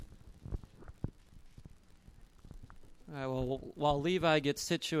All right, well, while Levi gets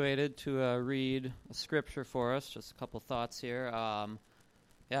situated to read a scripture for us, just a couple thoughts here.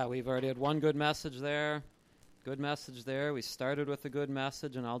 We've already had one good message there. Good message there. We started with a good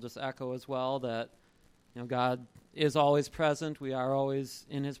message, and I'll just echo as well that God is always present. We are always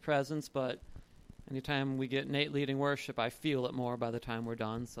in His presence, but anytime we get Nate leading worship, I feel it more by the time we're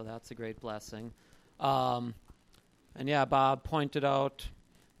done, so that's a great blessing. Bob pointed out,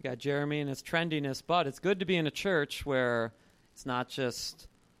 you got Jeremy and his trendiness, but it's good to be in a church where it's not just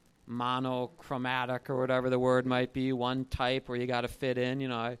monochromatic or whatever the word might be, one type where you got to fit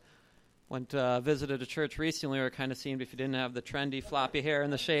in. I visited a church recently where it kind of seemed if you didn't have the trendy floppy hair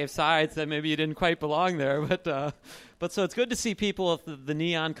and the shaved sides, that maybe you didn't quite belong there. But so it's good to see people with the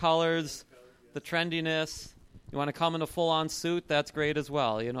neon colors, the trendiness. You want to come in a full-on suit, that's great as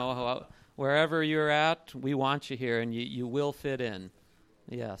well. Wherever you're at, we want you here, and you will fit in.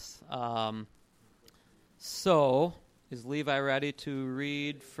 Yes. So, is Levi ready to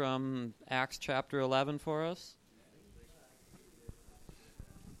read from Acts chapter 11 for us?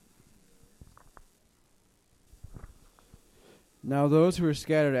 Now those who were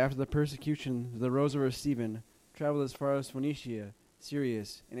scattered after the persecution that arose over Stephen traveled as far as Phoenicia, Syria,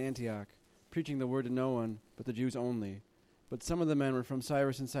 and Antioch, preaching the word to no one but the Jews only. But some of the men were from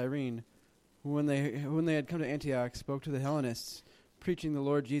Cyprus and Cyrene, who when they had come to Antioch spoke to the Hellenists, preaching the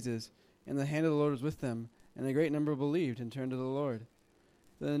Lord Jesus, and the hand of the Lord was with them, and a great number believed and turned to the Lord.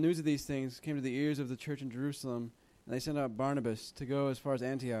 Then the news of these things came to the ears of the church in Jerusalem, and they sent out Barnabas to go as far as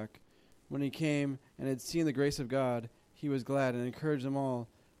Antioch. When he came and had seen the grace of God, he was glad and encouraged them all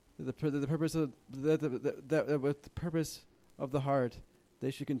that with the purpose of the heart they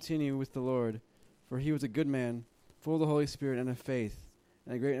should continue with the Lord. For he was a good man, full of the Holy Spirit and of faith,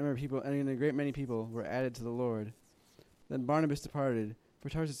 and a great many people were added to the Lord. Then Barnabas departed for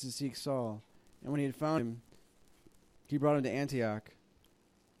Tarsus to seek Saul, and when he had found him, he brought him to Antioch.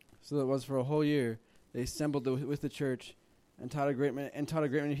 So that it was for a whole year they assembled with the church and taught a great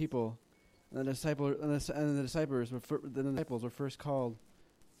many people. And the disciples were first called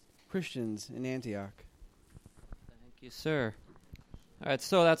Christians in Antioch. Thank you, sir. All right,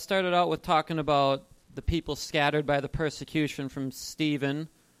 so that started out with talking about the people scattered by the persecution from Stephen.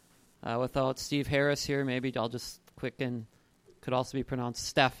 Without Steve Harris here, maybe I'll just quicken. Could also be pronounced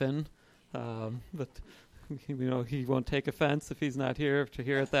Stephen, but he won't take offense if he's not here to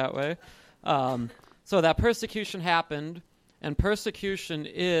hear it that way. So that persecution happened, and persecution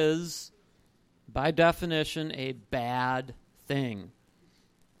is, by definition, a bad thing.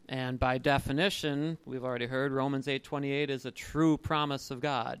 And by definition, we've already heard Romans 8:28 is a true promise of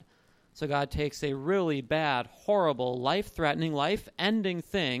God. So God takes a really bad, horrible, life-threatening, life-ending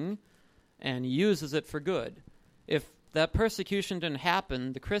thing and uses it for good. If that persecution didn't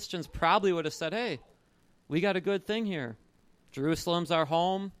happen, the Christians probably would have said, hey, we got a good thing here. Jerusalem's our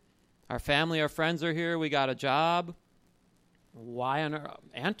home. Our family, our friends are here. We got a job. Why on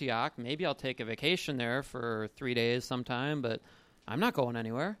Antioch? Maybe I'll take a vacation there for 3 days sometime, but I'm not going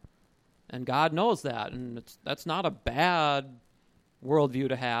anywhere. And God knows that, and that's not a bad worldview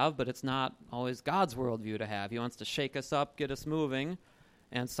to have, but it's not always God's worldview to have. He wants to shake us up, get us moving,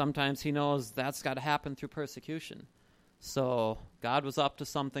 and sometimes he knows that's got to happen through persecution. So God was up to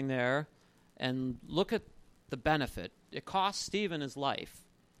something there, and look at the benefit. It cost Stephen his life,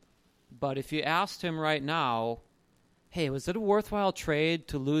 but if you asked him right now, hey, was it a worthwhile trade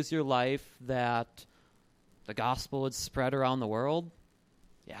to lose your life that the gospel would spread around the world?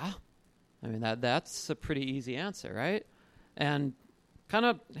 Yeah. I mean, that's a pretty easy answer, right? And kind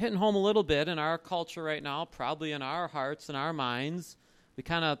of hitting home a little bit in our culture right now, probably in our hearts and our minds, we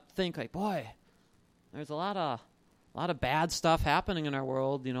kind of think like, boy, there's a lot of bad stuff happening in our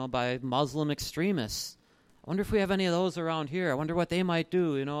world, by Muslim extremists. I wonder if we have any of those around here. I wonder what they might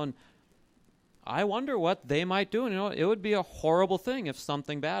do, and I wonder what they might do. And, it would be a horrible thing if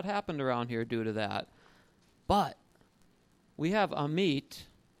something bad happened around here due to that. But we have Amit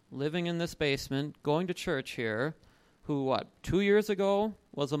living in this basement, going to church here, who, 2 years ago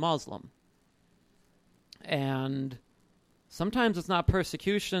was a Muslim. And sometimes it's not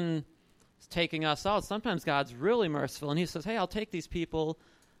persecution taking us out. Sometimes God's really merciful, and he says, hey, I'll take these people,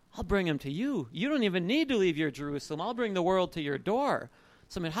 I'll bring them to you. You don't even need to leave your Jerusalem. I'll bring the world to your door.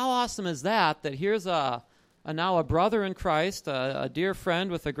 So, I mean, how awesome is that here's now a brother in Christ, a dear friend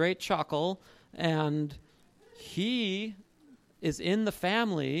with a great chuckle, and he is in the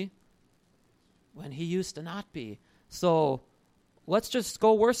family when he used to not be. So let's just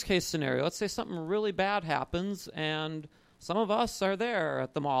go worst case scenario. Let's say something really bad happens, and some of us are there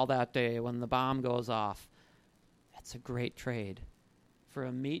at the mall that day when the bomb goes off. That's a great trade for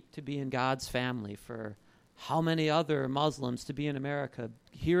Amit to be in God's family, for how many other Muslims to be in America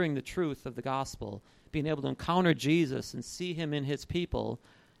hearing the truth of the gospel, being able to encounter Jesus and see him in his people,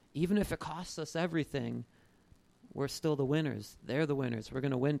 even if it costs us everything, we're still the winners. They're the winners. We're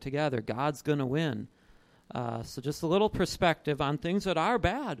going to win together. God's going to win. So just a little perspective on things that are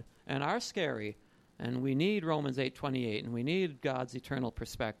bad and are scary. And we need Romans 8:28, and we need God's eternal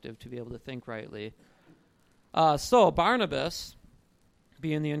perspective to be able to think rightly. So Barnabas,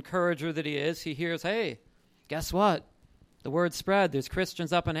 being the encourager that he is, he hears, hey, guess what? The word spread. There's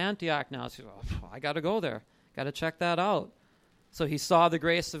Christians up in Antioch now. So I got to go there. Got to check that out. So he saw the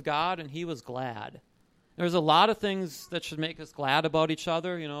grace of God, and he was glad. There's a lot of things that should make us glad about each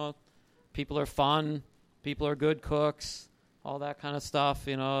other. You know, people are fun. People are good cooks. All that kind of stuff.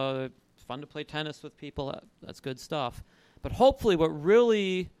 You know, it's fun to play tennis with people. That's good stuff. But hopefully what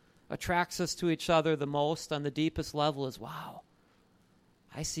really attracts us to each other the most on the deepest level is, wow,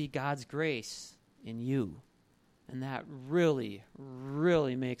 I see God's grace in you. And that really,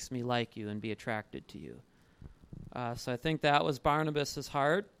 really makes me like you and be attracted to you. So I think that was Barnabas'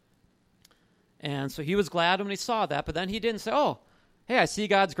 heart. And so he was glad when he saw that, but then he didn't say, oh, hey, I see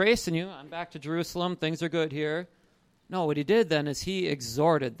God's grace in you. I'm back to Jerusalem. Things are good here. No, what he did then is he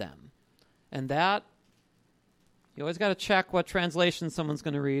exhorted them. And that, you always got to check what translation someone's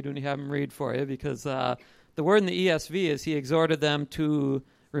going to read when you have them read for you, because the word in the ESV is he exhorted them to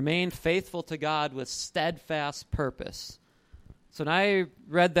remain faithful to God with steadfast purpose. So when I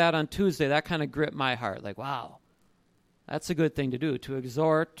read that on Tuesday, that kind of gripped my heart. Like, wow, that's a good thing to do, to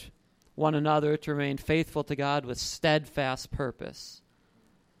exhort one another to remain faithful to God with steadfast purpose.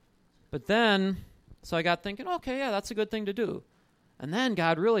 But then, so I got thinking, okay, yeah, that's a good thing to do. And then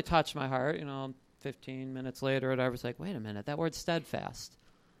God really touched my heart, 15 minutes later or whatever. It's like, wait a minute, that word steadfast,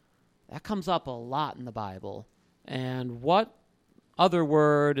 that comes up a lot in the Bible. And what other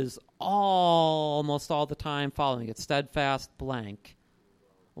word is almost all the time following it? Steadfast blank.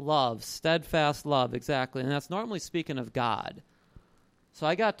 Love, steadfast love, exactly. And that's normally speaking of God. So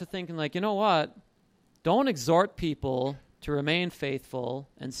I got to thinking, like, you know what? Don't exhort people to remain faithful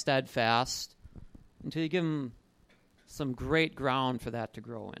and steadfast until you give them some great ground for that to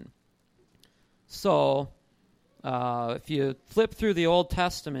grow in. So if you flip through the Old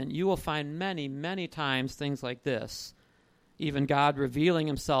Testament, you will find many, many times things like this. Even God revealing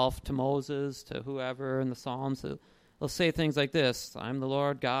himself to Moses, to whoever in the Psalms, he'll say things like this: I'm the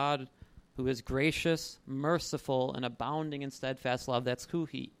Lord God who is gracious, merciful, and abounding in steadfast love. That's who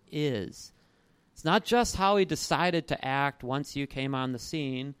he is. It's not just how he decided to act once you came on the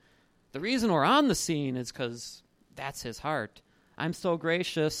scene. The reason we're on the scene is because that's his heart. I'm so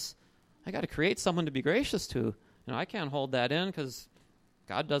gracious, I got to create someone to be gracious to. I can't hold that in because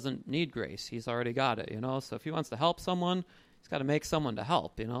God doesn't need grace. He's already got it, So if he wants to help someone, he's got to make someone to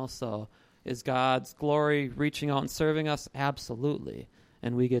help, So is God's glory reaching out and serving us? Absolutely.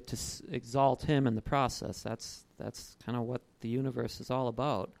 And we get to exalt him in the process. That's kind of what the universe is all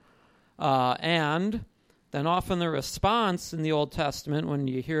about. And then often the response in the Old Testament when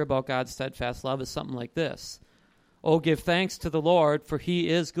you hear about God's steadfast love is something like this: oh, give thanks to the Lord, for he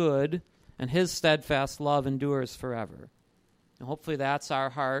is good, and his steadfast love endures forever. And hopefully that's our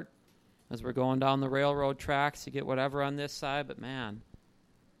heart as we're going down the railroad tracks. You get whatever on this side, but man,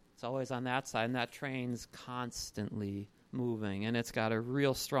 it's always on that side, and that train's constantly moving, and it's got a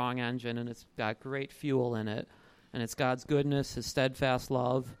real strong engine, and it's got great fuel in it, and it's God's goodness, his steadfast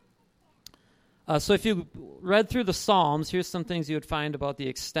love. So if you read through the Psalms, here's some things you would find about the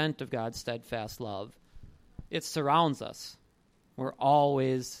extent of God's steadfast love. It surrounds us. We're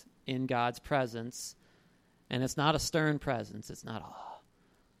always in God's presence, and it's not a stern presence. It's not,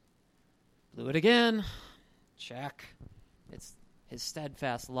 blew it again, check. It's his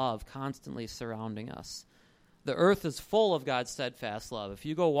steadfast love constantly surrounding us. The earth is full of God's steadfast love. If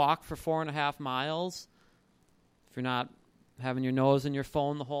you go walk for 4.5 miles, if you're not having your nose in your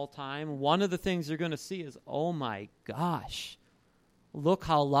phone the whole time, one of the things you're going to see is, oh my gosh, look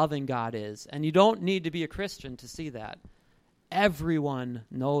how loving God is. And you don't need to be a Christian to see that. Everyone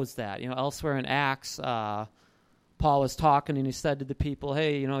knows that. Elsewhere in Acts, Paul was talking and he said to the people,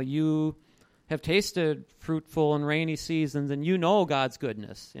 hey, you have tasted fruitful and rainy seasons and you know God's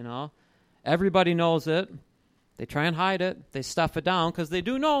goodness, Everybody knows it. They try and hide it. They stuff it down because they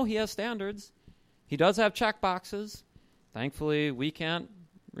do know he has standards. He does have check boxes. Thankfully, we can't,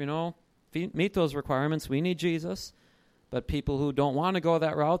 meet those requirements. We need Jesus. But people who don't want to go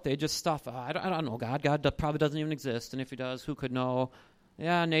that route, they just stuff, I don't know God. God probably doesn't even exist. And if he does, who could know?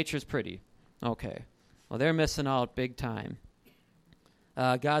 Yeah, nature's pretty. Okay. Well, they're missing out big time.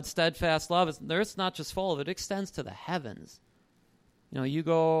 God's steadfast love, the earth's not just full of it. It extends to the heavens. You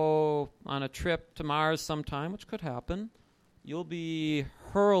go on a trip to Mars sometime, which could happen. You'll be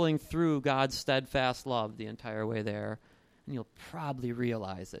hurling through God's steadfast love the entire way there, and you'll probably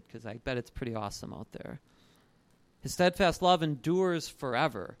realize it, because I bet it's pretty awesome out there. His steadfast love endures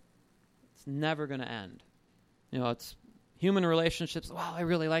forever. It's never going to end. It's human relationships. Wow, I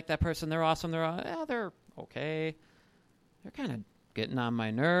really like that person. They're awesome. They're okay. They're kind of getting on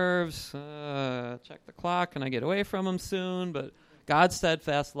my nerves. Check the clock. Can I get away from them soon? But God's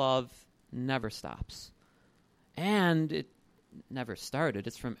steadfast love never stops. And it never started.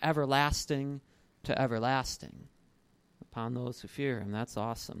 It's from everlasting to everlasting upon those who fear him. That's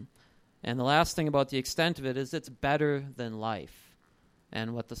awesome. And the last thing about the extent of it is it's better than life.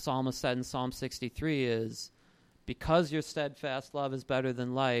 And what the psalmist said in Psalm 63 is, because your steadfast love is better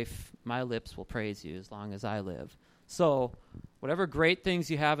than life, my lips will praise you as long as I live. So whatever great things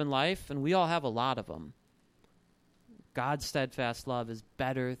you have in life, and we all have a lot of them, God's steadfast love is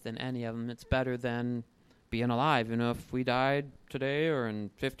better than any of them. It's better than being alive. If we died today or in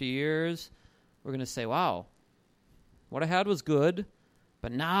 50 years, we're going to say, wow, what I had was good,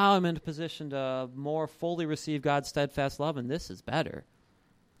 but now I'm in a position to more fully receive God's steadfast love, and this is better.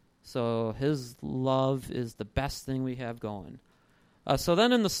 So his love is the best thing we have going. So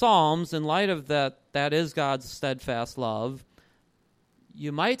then in the Psalms, in light of that is God's steadfast love,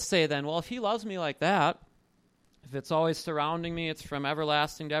 you might say then, well, if he loves me like that, if it's always surrounding me, it's from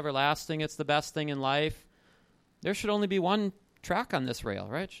everlasting to everlasting, it's the best thing in life, there should only be one track on this rail,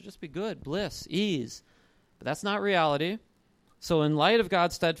 right? It should just be good, bliss, ease. But that's not reality. So in light of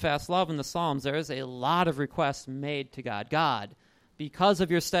God's steadfast love in the Psalms, there is a lot of requests made to God. God, because of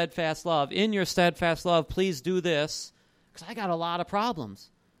your steadfast love, in your steadfast love, please do this, because I got a lot of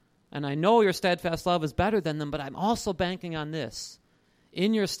problems. And I know your steadfast love is better than them, but I'm also banking on this.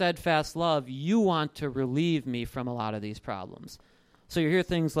 In your steadfast love, you want to relieve me from a lot of these problems. So you hear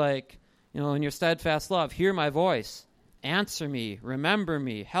things like, in your steadfast love, hear my voice, answer me, remember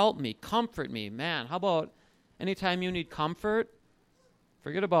me, help me, comfort me. Man, how about anytime you need comfort?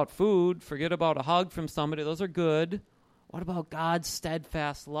 Forget about food, forget about a hug from somebody. Those are good. What about God's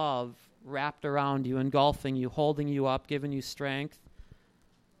steadfast love wrapped around you, engulfing you, holding you up, giving you strength?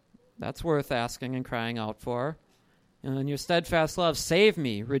 That's worth asking and crying out for. In your steadfast love, save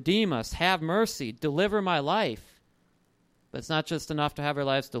me, redeem us, have mercy, deliver my life. But it's not just enough to have our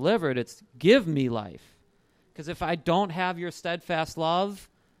lives delivered, it's give me life. Because if I don't have your steadfast love,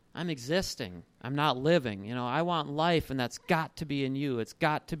 I'm existing. I'm not living. I want life, and that's got to be in you. It's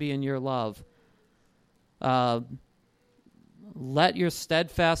got to be in your love. Let your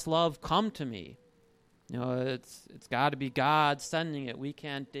steadfast love come to me. It's got to be God sending it. We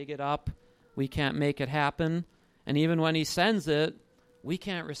can't dig it up. We can't make it happen. And even when he sends it, we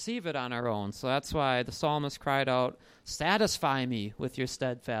can't receive it on our own. So that's why the psalmist cried out, satisfy me with your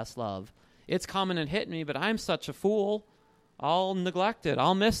steadfast love. It's coming and hitting me, but I'm such a fool. I'll neglect it.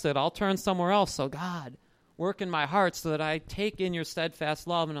 I'll miss it. I'll turn somewhere else. So God, work in my heart so that I take in your steadfast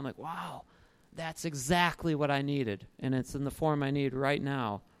love, and I'm like, wow, that's exactly what I needed, and it's in the form I need right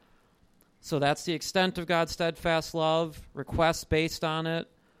now. So that's the extent of God's steadfast love, requests based on it.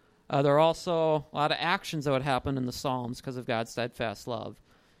 There are also a lot of actions that would happen in the Psalms because of God's steadfast love.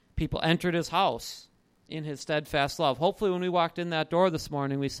 People entered his house in his steadfast love. Hopefully when we walked in that door this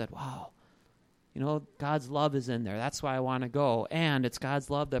morning, we said, wow, God's love is in there. That's why I want to go. And it's God's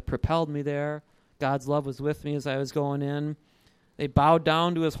love that propelled me there. God's love was with me as I was going in. They bowed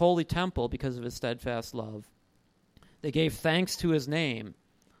down to his holy temple because of his steadfast love. They gave thanks to his name.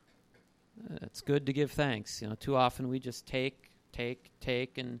 It's good to give thanks. Too often we just take,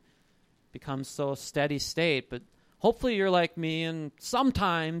 and become so steady state. But hopefully you're like me, and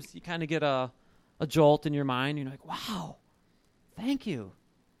sometimes you kind of get a jolt in your mind. You're like, wow, thank you.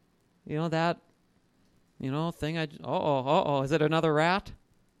 That, thing is it another rat?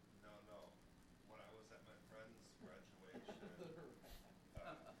 No. When I was at my friend's graduation,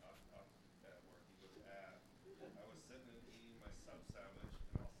 at where he was at, I was sitting and eating my sub sandwich,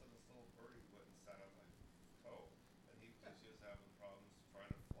 and all of a sudden this little birdie went and sat on my toe, and he was having problems trying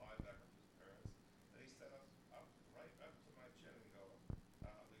to fly back up to his parents. And he sat up right up to my chin and go,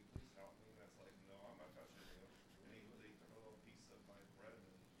 will you please help me? And I was like, no, I'm not touching you. And he took a little piece of my bread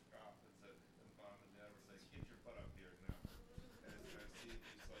and dropped it, and mom and dad were saying, get your butt up here now. And I see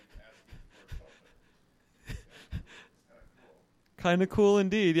he's like asking for something. It's kind of cool. Kind of cool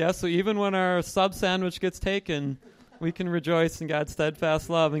indeed, yeah. So even when our sub sandwich gets taken, we can rejoice in God's steadfast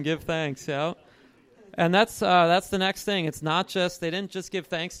love and give thanks, yeah. And that's the next thing. It's not just, they didn't just give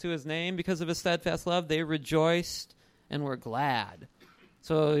thanks to his name because of his steadfast love. They rejoiced and were glad.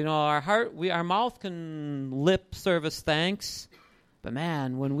 So, our mouth can lip service thanks, But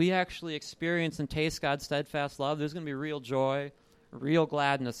man, when we actually experience and taste God's steadfast love, there's going to be real joy, real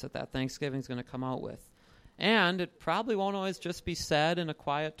gladness that Thanksgiving is going to come out with. And it probably won't always just be said in a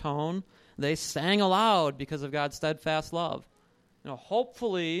quiet tone. They sang aloud because of God's steadfast love.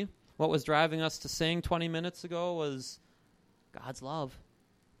 Hopefully what was driving us to sing 20 minutes ago was God's love.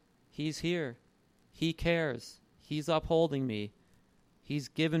 He's here. He cares. He's upholding me. He's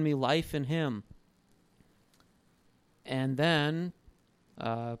given me life in him. And then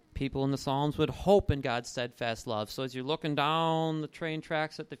people in the Psalms would hope in God's steadfast love. So as you're looking down the train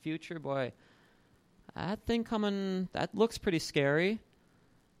tracks at the future, boy, that thing coming, that looks pretty scary.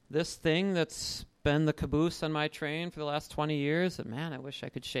 This thing that's been the caboose on my train for the last 20 years, man, I wish I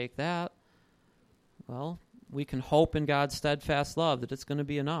could shake that. Well, we can hope in God's steadfast love that it's going to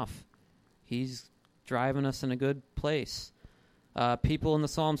be enough. He's driving us in a good place. People in the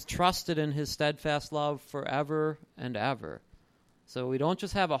Psalms trusted in his steadfast love forever and ever. So we don't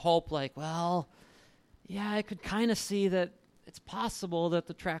just have a hope like, well, yeah, I could kind of see that it's possible that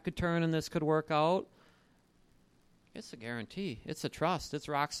the track could turn and this could work out. It's a guarantee. It's a trust. It's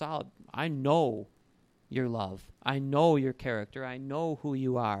rock solid. I know your love. I know your character. I know who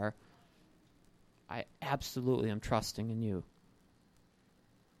you are. I absolutely am trusting in you.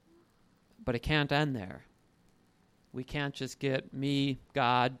 But it can't end there. We can't just get me,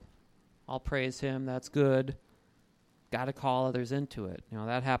 God, I'll praise him, that's good. Got to call others into it.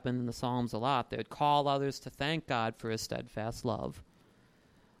 That happened in the Psalms a lot. They would call others to thank God for his steadfast love.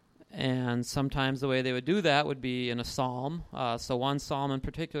 And sometimes the way they would do that would be in a psalm. So one psalm in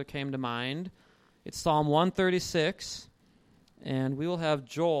particular came to mind. It's Psalm 136. And we will have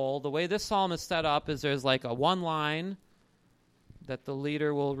Joel. The way this psalm is set up is there's like a one line that the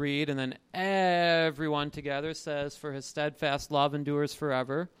leader will read, and then everyone together says, for his steadfast love endures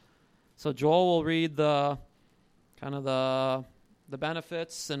forever. So Joel will read the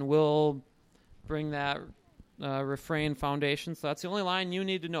benefits, and we'll bring that refrain foundation. So that's the only line you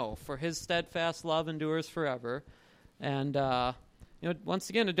need to know. For his steadfast love endures forever. And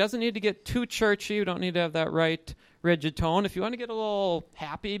once again, it doesn't need to get too churchy. You don't need to have that right rigid tone. If you want to get a little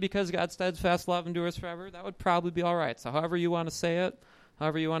happy because God's steadfast love endures forever, that would probably be all right. So however you want to say it,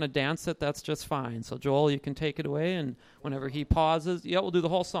 however you want to dance it, that's just fine. So Joel, you can take it away, and whenever he pauses, we'll do the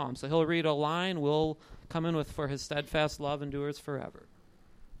whole psalm. So he'll read a line, we'll come in with for his steadfast love endures forever.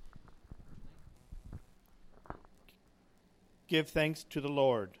 Give thanks to the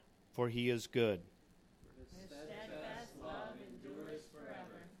Lord, for he is good. His steadfast love endures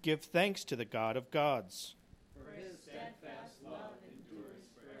forever. Give thanks to the God of gods. For his steadfast love endures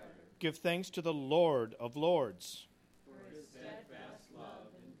forever. Give thanks to the Lord of lords. For his steadfast love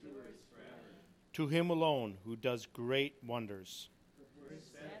endures forever. To him alone who does great wonders. For his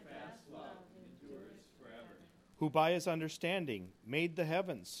steadfast love endures forever. Who by his understanding made the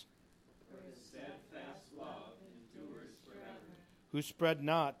heavens. For his steadfast love endures forever. Who spread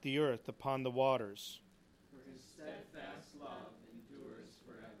not the earth upon the waters. For his steadfast love endures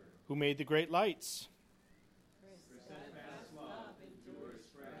forever. Who made the great lights. For his steadfast love endures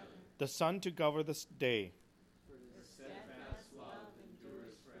forever. The sun to govern the day. For his steadfast love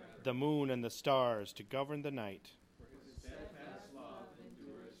endures forever. The moon and the stars to govern the night. For his steadfast love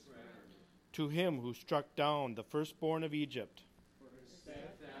endures forever. To him who struck down the firstborn of Egypt. For his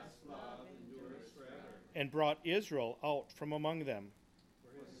steadfast love endures forever. And brought Israel out from among them.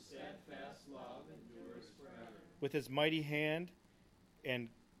 For his steadfast love endures forever. With his mighty hand and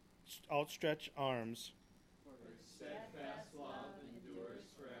outstretched arms. For his steadfast love endures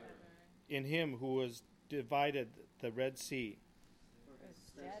forever. In him who has divided the Red Sea. For his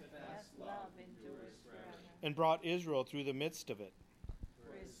steadfast love endures forever. And brought Israel through the midst of it.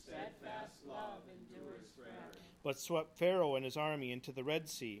 For his steadfast love endures forever. But swept Pharaoh and his army into the Red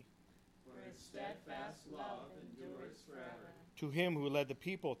Sea. For his steadfast love endures forever. To him who led the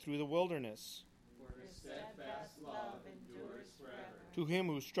people through the wilderness. For his steadfast love endures forever. To him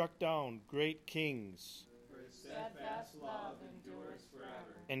who struck down great kings. For his steadfast love endures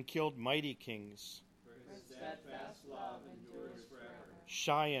forever. And killed mighty kings. For his steadfast love endures forever.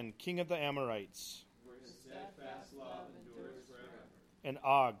 Shion, king of the Amorites. For his steadfast love endures forever. And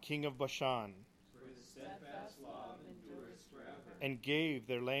Og, king of Bashan. For his steadfast love endures forever. And gave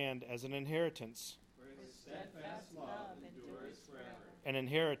their land as an inheritance. For his steadfast love endures forever. An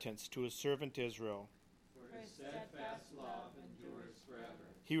inheritance to his servant Israel. For his steadfast love endures forever.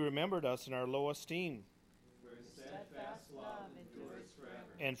 He remembered us in our low esteem. For his steadfast love endures forever.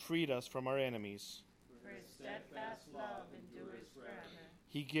 And freed us from our enemies. For his steadfast love endures forever.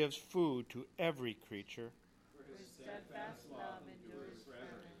 He gives food to every creature. For his steadfast love endures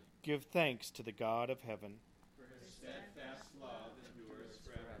forever. Give thanks to the God of heaven. For his steadfast love endures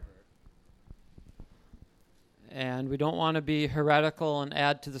And we don't want to be heretical and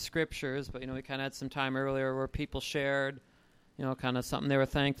add to the scriptures, but, we kind of had some time earlier where people shared, kind of something they were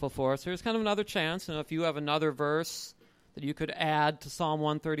thankful for. So here's kind of another chance. If you have another verse that you could add to Psalm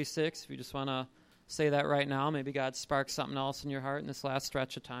 136, if you just want to say that right now, maybe God sparks something else in your heart in this last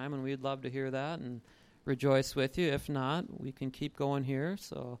stretch of time, and we'd love to hear that and rejoice with you. If not, we can keep going here.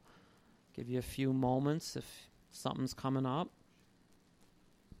 So give you a few moments if something's coming up.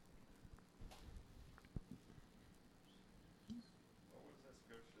 What was that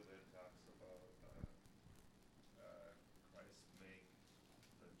scripture that talks about Christ make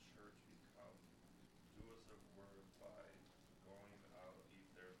the church become doers of word by going out, eat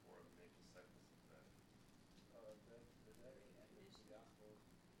therefore, and make disciples of men?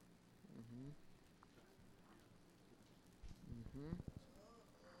 Mm-hmm. Mm-hmm.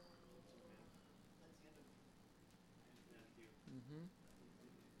 Mm-hmm.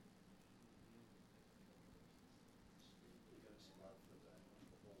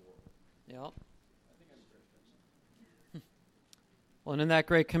 Yep. Well, and in that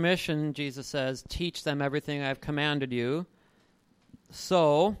Great Commission, Jesus says, teach them everything I've commanded you.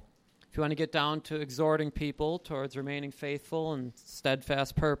 So, if you want to get down to exhorting people towards remaining faithful and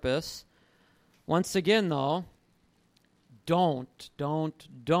steadfast purpose, once again, though, don't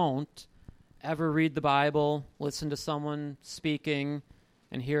ever read the Bible, listen to someone speaking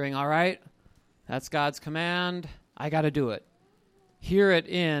and hearing, all right, that's God's command, I got to do it. Hear it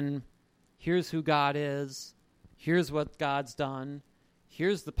in, here's who God is, here's what God's done,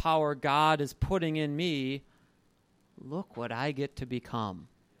 here's the power God is putting in me, look what I get to become.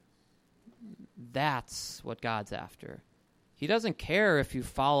 That's what God's after. He doesn't care if you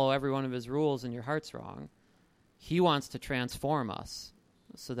follow every one of his rules and your heart's wrong. He wants to transform us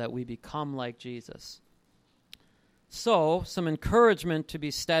so that we become like Jesus. So, some encouragement to be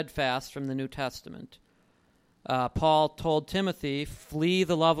steadfast from the New Testament. Paul told Timothy, flee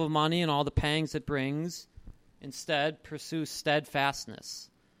the love of money and all the pangs it brings. Instead, pursue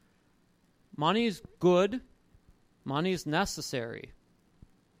steadfastness. Money's good. Money's necessary.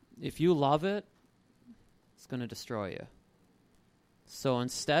 If you love it, it's going to destroy you. So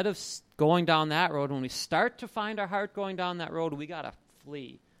instead of going down that road, when we start to find our heart going down that road, we got to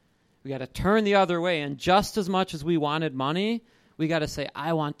flee. We got to turn the other way. And just as much as we wanted money, we got to say,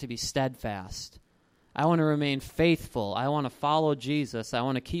 I want to be steadfast. I want to remain faithful. I want to follow Jesus. I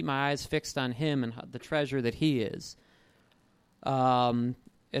want to keep my eyes fixed on him and the treasure that he is.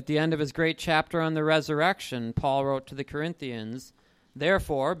 At the end of his great chapter on the resurrection, Paul wrote to the Corinthians,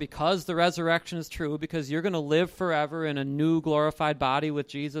 therefore, because the resurrection is true, because you're going to live forever in a new glorified body with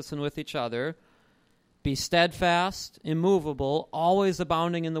Jesus and with each other, be steadfast, immovable, always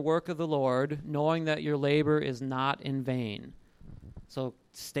abounding in the work of the Lord, knowing that your labor is not in vain. So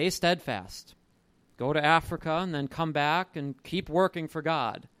stay steadfast. Go to Africa and then come back and keep working for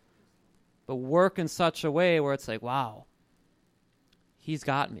God. But work in such a way where it's like, wow, he's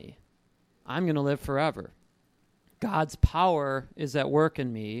got me. I'm going to live forever. God's power is at work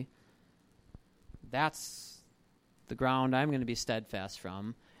in me. That's the ground I'm going to be steadfast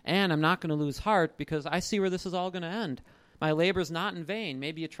from. And I'm not going to lose heart because I see where this is all going to end. My labor's not in vain.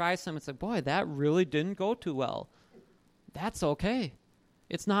 Maybe you try some and say, boy, that really didn't go too well. That's okay.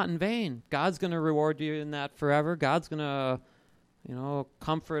 It's not in vain. God's going to reward you in that forever. God's going to,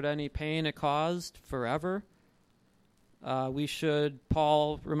 comfort any pain it caused forever.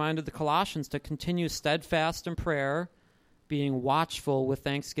 Paul reminded the Colossians to continue steadfast in prayer, being watchful with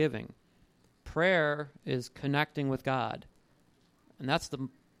thanksgiving. Prayer is connecting with God. And that's the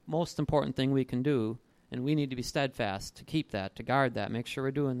most important thing we can do. And we need to be steadfast to keep that, to guard that, make sure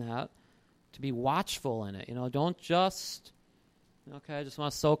we're doing that, to be watchful in it. Don't just, I just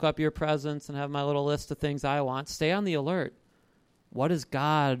want to soak up your presence and have my little list of things I want. Stay on the alert. What does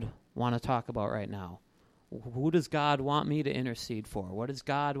God want to talk about right now? Who does God want me to intercede for? What does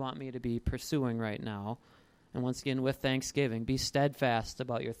God want me to be pursuing right now? And once again, with thanksgiving, be steadfast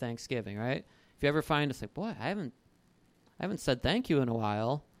about your thanksgiving, right? If you ever find it's like, boy, I haven't said thank you in a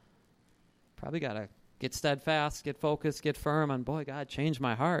while, probably got to get steadfast, get focused, get firm on, boy, God, change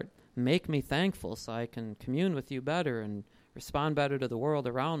my heart. Make me thankful so I can commune with you better and respond better to the world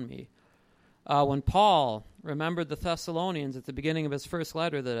around me. When Paul remembered the Thessalonians at the beginning of his first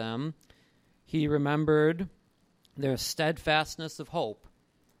letter to them, he remembered their steadfastness of hope.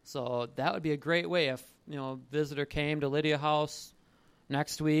 So that would be a great way if, a visitor came to Lydia House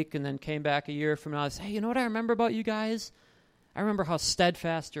next week and then came back a year from now and said, hey, you know what I remember about you guys? I remember how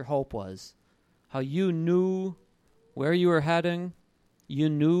steadfast your hope was, how you knew where you were heading, you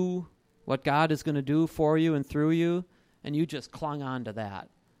knew what God is going to do for you and through you, and you just clung on to that.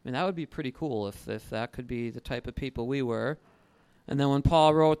 mean, that would be pretty cool if that could be the type of people we were. And then when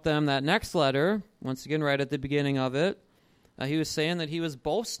Paul wrote them that next letter, once again right at the beginning of it, he was saying that he was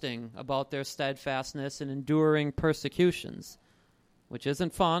boasting about their steadfastness and enduring persecutions, which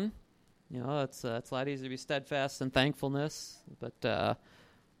isn't fun. It's a lot easier to be steadfast than thankfulness. But,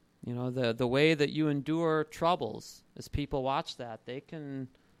 the way that you endure troubles, as people watch that, they can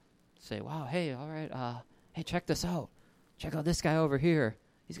say, wow, hey, all right, hey, check this out. Check out this guy over here.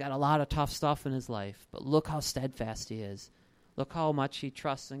 He's got a lot of tough stuff in his life, but look how steadfast he is. Look how much he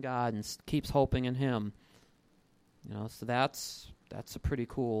trusts in God and keeps hoping in him. So that's a pretty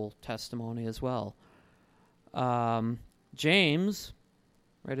cool testimony as well. James,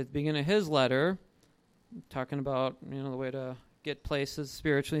 right at the beginning of his letter, talking about, the way to get places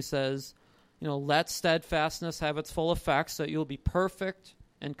spiritually, says, let steadfastness have its full effect so that you'll be perfect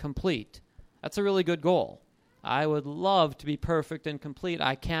and complete. That's a really good goal. I would love to be perfect and complete.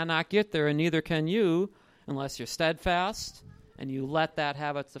 I cannot get there, and neither can you, unless you're steadfast and you let that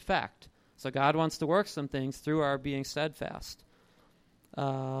have its effect. So God wants to work some things through our being steadfast.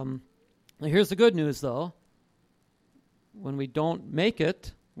 Here's the good news, though. When we don't make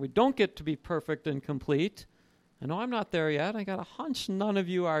it, we don't get to be perfect and complete. I know I'm not there yet. I got a hunch none of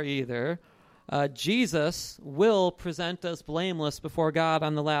you are either. Jesus will present us blameless before God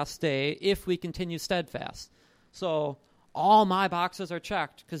on the last day if we continue steadfast. So all my boxes are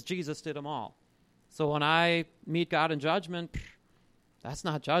checked because Jesus did them all. So when I meet God in judgment, that's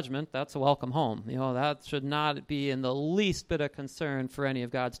not judgment. That's a welcome home. That should not be in the least bit of concern for any of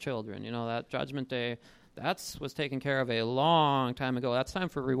God's children. That judgment day, that was taken care of a long time ago. That's time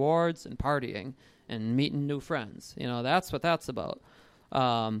for rewards and partying and meeting new friends. That's what that's about.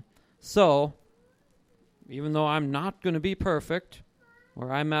 So even though I'm not going to be perfect,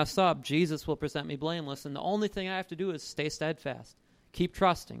 where I mess up, Jesus will present me blameless. And the only thing I have to do is stay steadfast. Keep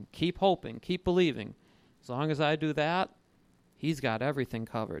trusting, keep hoping, keep believing. As long as I do that, he's got everything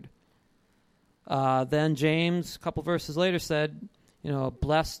covered. Then James, a couple verses later, said,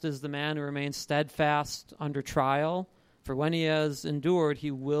 blessed is the man who remains steadfast under trial, for when he has endured,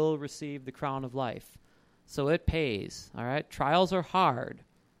 he will receive the crown of life. So it pays, all right? Trials are hard.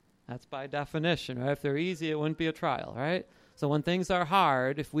 That's by definition, right? If they're easy, it wouldn't be a trial, right? So when things are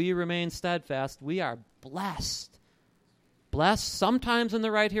hard, if we remain steadfast, we are blessed. Blessed sometimes in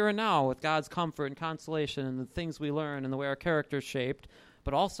the right here and now with God's comfort and consolation and the things we learn and the way our character is shaped.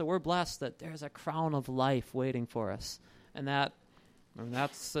 But also we're blessed that there's a crown of life waiting for us. And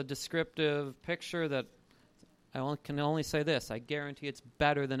that's a descriptive picture that can only say this. I guarantee it's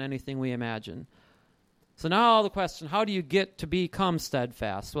better than anything we imagine. So now the question, how do you get to become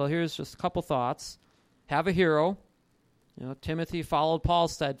steadfast? Well, here's just a couple thoughts. Have a hero. Timothy followed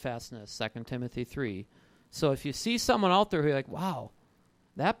Paul's steadfastness, 2 Timothy 3. So if you see someone out there who you're like, wow,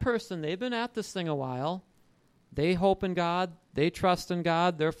 that person, they've been at this thing a while. They hope in God. They trust in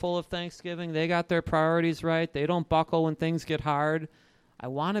God. They're full of thanksgiving. They got their priorities right. They don't buckle when things get hard. I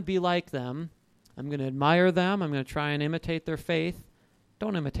want to be like them. I'm going to admire them. I'm going to try and imitate their faith.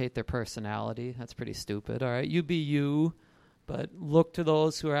 Don't imitate their personality. That's pretty stupid. All right, you be you, but look to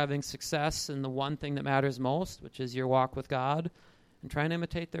those who are having success in the one thing that matters most, which is your walk with God, and try and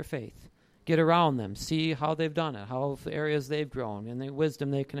imitate their faith. Get around them. See how they've done it, how the areas they've grown, and the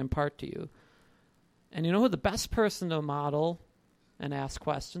wisdom they can impart to you. And you know who the best person to model and ask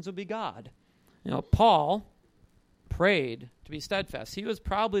questions would be God. Paul prayed to be steadfast. He was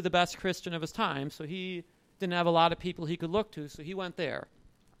probably the best Christian of his time, so he didn't have a lot of people he could look to, so he went there.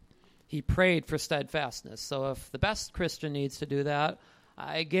 He prayed for steadfastness. So if the best Christian needs to do that,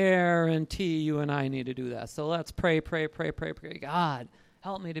 I guarantee you and I need to do that. So let's pray. God,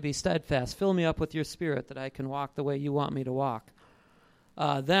 help me to be steadfast. Fill me up with your spirit that I can walk the way you want me to walk.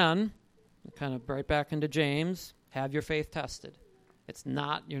 Then, kind of right back into James, have your faith tested.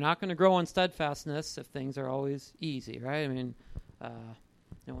 You're not going to grow in steadfastness if things are always easy, right? I mean,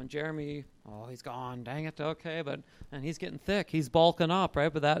 when Jeremy, he's gone, dang it, okay, and he's getting thick, he's bulking up,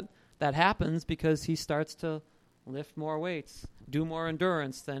 right? But that happens because he starts to lift more weights, do more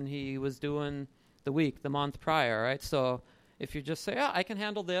endurance than he was doing the week, the month prior, right? So if you just say, I can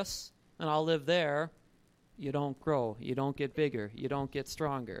handle this and I'll live there, you don't grow, you don't get bigger, you don't get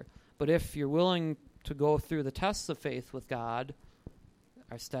stronger. But if you're willing to go through the tests of faith with God,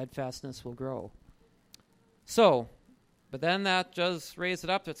 our steadfastness will grow. So, but then that just raise it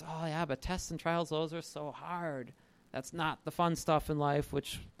up. It's, but tests and trials, those are so hard. That's not the fun stuff in life,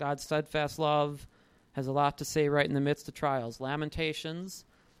 which God's steadfast love has a lot to say right in the midst of trials. Lamentations,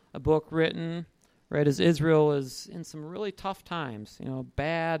 a book written right as Israel is in some really tough times,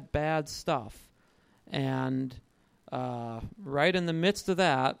 bad stuff. And right in the midst of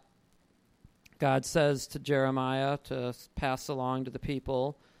that, God says to Jeremiah to pass along to the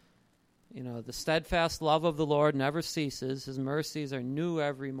people, the steadfast love of the Lord never ceases. His mercies are new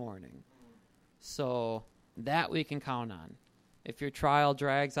every morning. So that we can count on. If your trial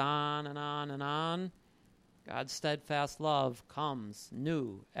drags on and on and on, God's steadfast love comes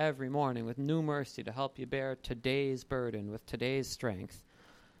new every morning with new mercy to help you bear today's burden with today's strength.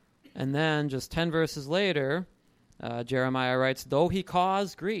 And then just 10 verses later, Jeremiah writes, though he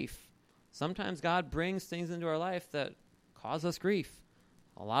cause grief. Sometimes God brings things into our life that cause us grief.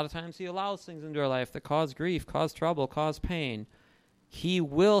 A lot of times he allows things into our life that cause grief, cause trouble, cause pain. He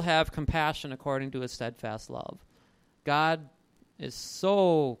will have compassion according to his steadfast love. God is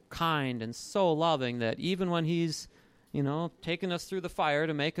so kind and so loving that even when he's, taking us through the fire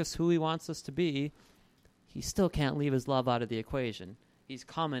to make us who he wants us to be, he still can't leave his love out of the equation. He's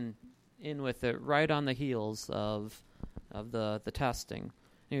coming in with it right on the heels of the testing.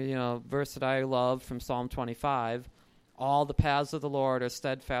 Verse that I love from Psalm 25, all the paths of the Lord are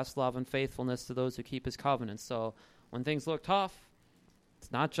steadfast love and faithfulness to those who keep his covenants. So when things look tough,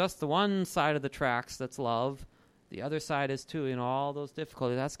 it's not just the one side of the tracks that's love. The other side is too. All those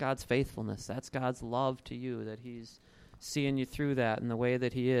difficulties, that's God's faithfulness. That's God's love to you, that he's seeing you through that in the way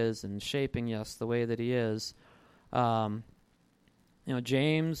that he is and shaping us the way that he is.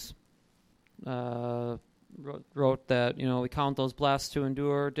 James wrote that, we count those blessed who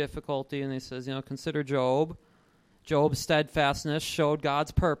endure difficulty, and he says, consider Job. Job's steadfastness showed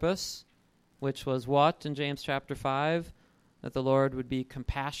God's purpose, which was what in James chapter 5? That the Lord would be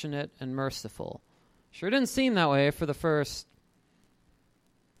compassionate and merciful. Sure didn't seem that way for the first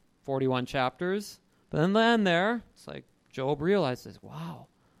 41 chapters, but then there, it's like Job realizes, wow,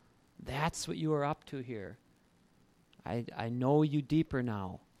 that's what you are up to here. I know you deeper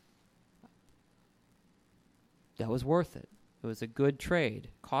now. That was worth it. It was a good trade.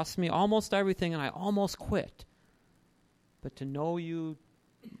 Cost me almost everything, and I almost quit. But to know you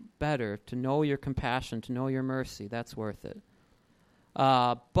better, to know your compassion, to know your mercy, that's worth it.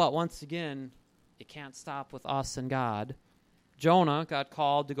 But once again, it can't stop with us and God. Jonah got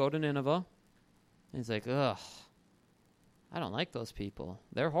called to go to Nineveh. He's like, ugh, I don't like those people.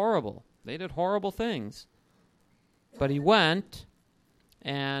 They're horrible. They did horrible things. But he went,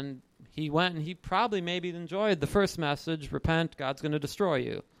 and he probably maybe enjoyed the first message, repent, God's going to destroy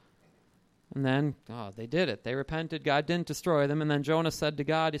you. And then, they did it. They repented, God didn't destroy them. And then Jonah said to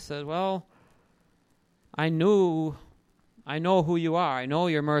God, he said, well, I know who you are. I know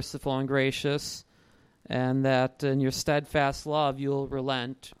you're merciful and gracious, and that in your steadfast love you'll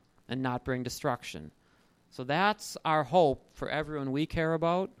relent and not bring destruction. So that's our hope for everyone we care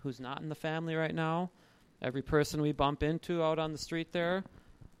about who's not in the family right now. Every person we bump into out on the street there,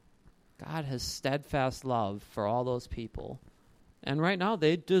 God has steadfast love for all those people. And right now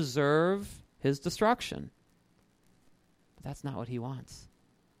they deserve his destruction. But that's not what he wants.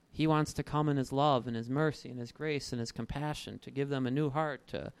 He wants to come in his love and his mercy and his grace and his compassion, to give them a new heart,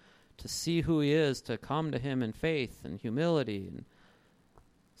 to see who he is, to come to him in faith and humility. And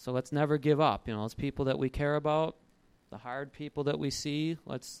so let's never give up. Those people that we care about, the hard people that we see,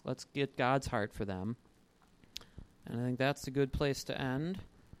 let's get God's heart for them. And I think that's a good place to end.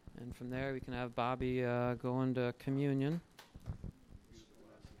 And from there we can have Bobby go into communion.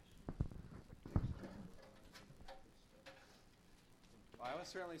 Well, I was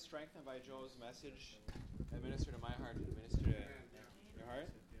certainly strengthened by Joe's message. It ministered to my heart and ministered to your heart.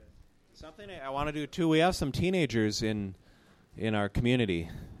 Something I want to do too, we have some teenagers in our community,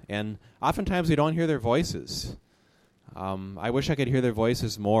 and oftentimes we don't hear their voices. I wish I could hear their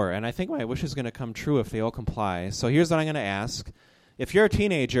voices more, and I think my wish is going to come true if they all comply. So here's what I'm going to ask. If you're a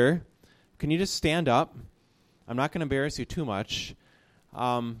teenager, can you just stand up? I'm not going to embarrass you too much.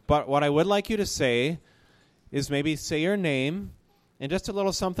 But what I would like you to say is maybe say your name and just a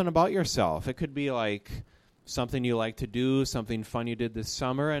little something about yourself. It could be like something you like to do, something fun you did this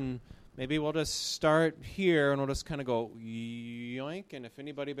summer, and maybe we'll just start here and we'll just kind of go yoink, and if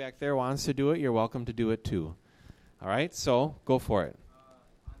anybody back there wants to do it, you're welcome to do it too. All right, so go for it.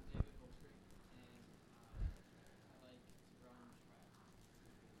 I'm David Holtry, and I like to run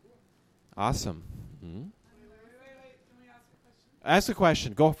track. Awesome. Mm-hmm. Wait. Can we ask a question? Ask a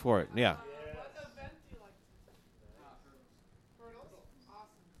question. Go for it. Yeah. What event do you like to hurdles?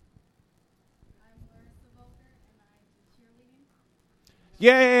 Awesome. I'm Larissa Volker, and I do cheerleading.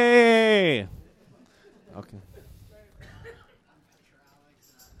 Yay! Okay. I'm Petra Alex,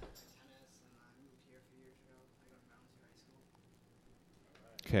 and I play tennis, and I moved here a few years ago. I go to Mountain High School.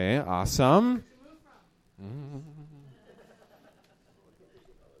 Okay, awesome.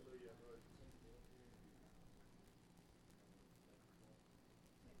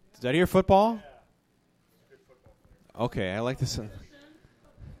 that your football? Okay, I like this.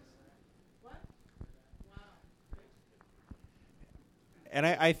 And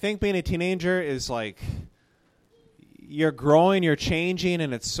I think being a teenager is like, you're growing, you're changing,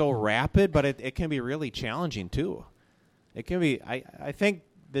 and it's so rapid, but it can be really challenging too. It can be, I think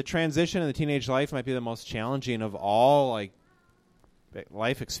the transition in the teenage life might be the most challenging of all, like,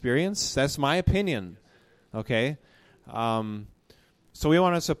 life experience. That's my opinion. Okay? So we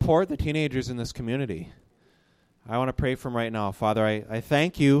want to support the teenagers in this community. I want to pray for them right now. Father, I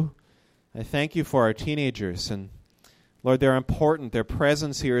thank you. I thank you for our teenagers. And Lord, they're important. Their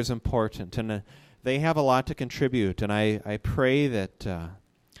presence here is important. And they have a lot to contribute. And I pray that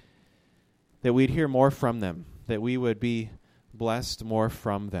we'd hear more from them, that we would be blessed more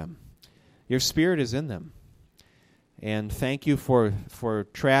from them. Your Spirit is in them. And thank you for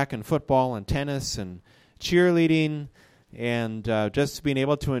track and football and tennis and cheerleading and just being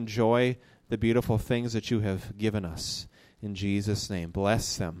able to enjoy the beautiful things that you have given us. In Jesus' name,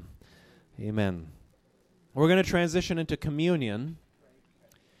 bless them. Amen. We're going to transition into communion.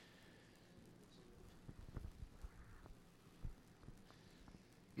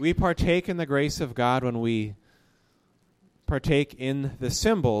 We partake in the grace of God when we partake in the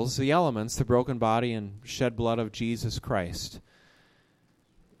symbols, the elements, the broken body and shed blood of Jesus Christ.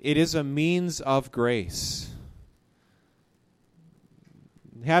 It is a means of grace.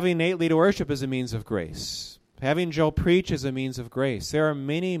 Having Nate lead worship is a means of grace. Having Joe preach is a means of grace. There are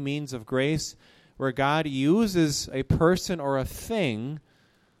many means of grace where God uses a person or a thing,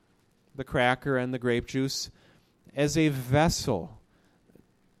 the cracker and the grape juice, as a vessel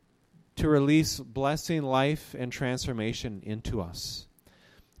to release blessing, life, and transformation into us.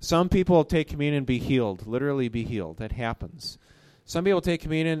 Some people take communion and be healed, literally be healed. That happens. Some people take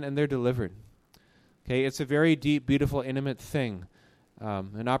communion and they're delivered. Okay, it's a very deep, beautiful, intimate thing.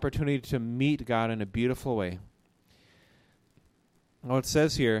 An opportunity to meet God in a beautiful way. Well, it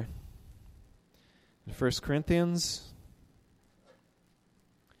says here in 1 Corinthians,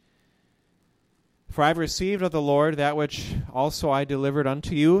 "For I have received of the Lord that which also I delivered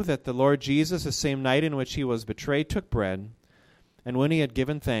unto you, that the Lord Jesus, the same night in which he was betrayed, took bread, and when he had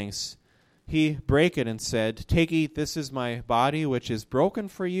given thanks, he brake it and said, Take, eat, this is my body, which is broken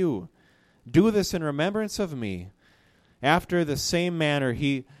for you. Do this in remembrance of me. After the same manner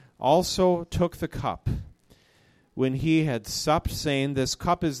he also took the cup, when he had supped, saying, This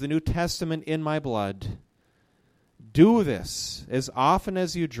cup is the New Testament in my blood. Do this as often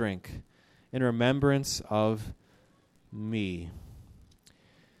as you drink, in remembrance of me."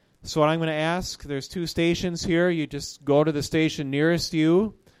 So what I'm going to ask, there's 2 stations here. You just go to the station nearest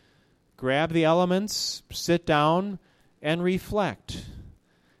you, grab the elements, sit down, and reflect.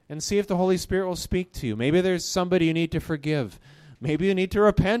 And see if the Holy Spirit will speak to you. Maybe there's somebody you need to forgive. Maybe you need to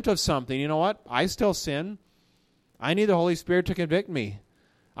repent of something. You know what? I still sin. I need the Holy Spirit to convict me.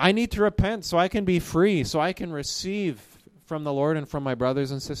 I need to repent so I can be free, so I can receive from the Lord and from my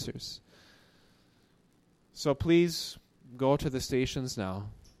brothers and sisters. So please go to the stations now.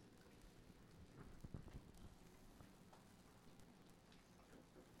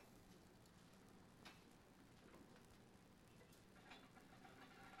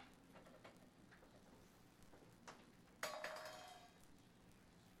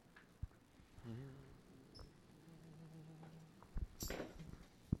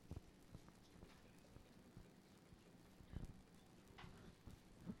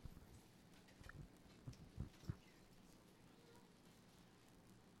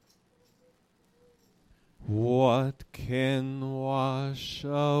 What can wash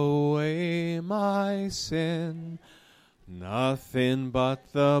away my sin? Nothing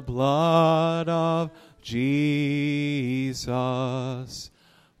but the blood of Jesus.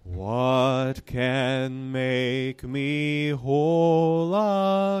 What can make me whole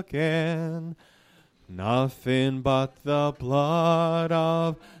again? Nothing but the blood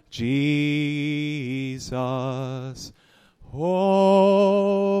of Jesus.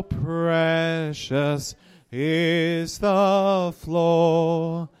 Oh, precious is the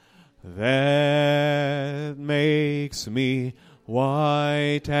flow that makes me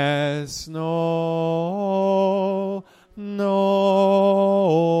white as snow.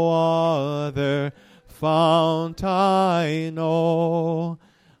 No other fount I know,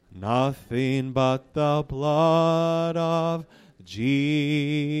 nothing but the blood of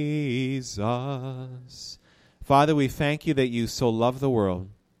Jesus. Father, we thank you that you so love the world,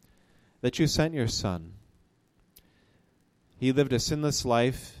 that you sent your Son. He lived a sinless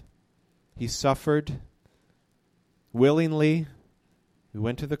life. He suffered willingly. He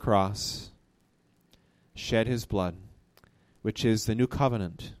went to the cross, shed his blood, which is the new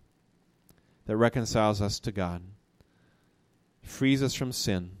covenant, that reconciles us to God, frees us from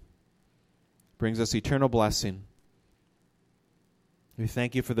sin, brings us eternal blessing. We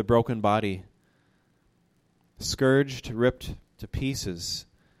thank you for the broken body, scourged, ripped to pieces,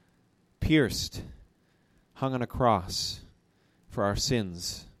 pierced, hung on a cross for our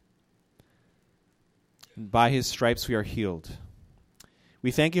sins. And by his stripes we are healed.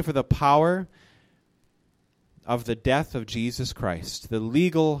 We thank you for the power of the death of Jesus Christ, the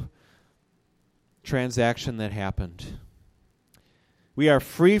legal transaction that happened. We are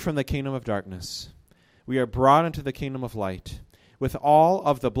free from the kingdom of darkness. We are brought into the kingdom of light with all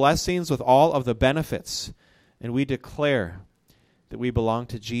of the blessings, with all of the benefits. And we declare that we belong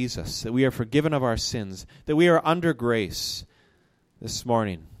to Jesus, that we are forgiven of our sins, that we are under grace this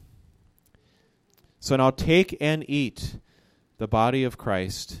morning. So now take and eat the body of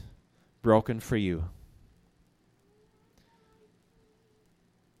Christ broken for you.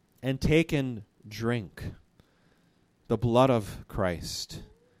 And take and drink the blood of Christ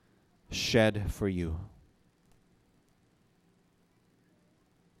shed for you.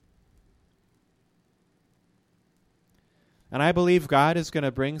 And I believe God is going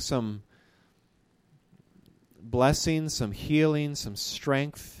to bring some blessing, some healing, some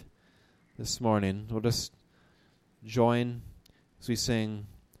strength this morning. We'll just join as we sing,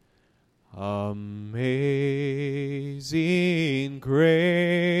 Amazing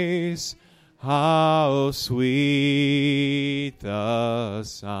Grace, how sweet the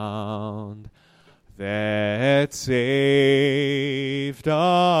sound that saved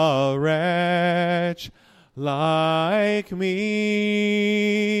a wretch like me.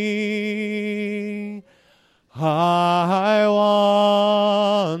 I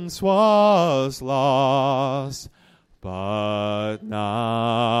once was lost, but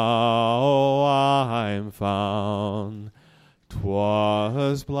now I'm found.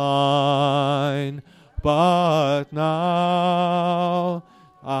 'Twas blind, but now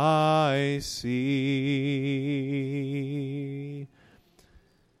I see.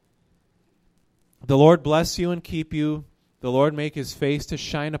 The Lord bless you and keep you. The Lord make his face to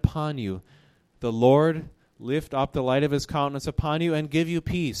shine upon you. The Lord lift up the light of his countenance upon you and give you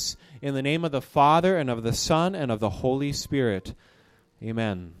peace. In the name of the Father, and of the Son, and of the Holy Spirit.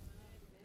 Amen.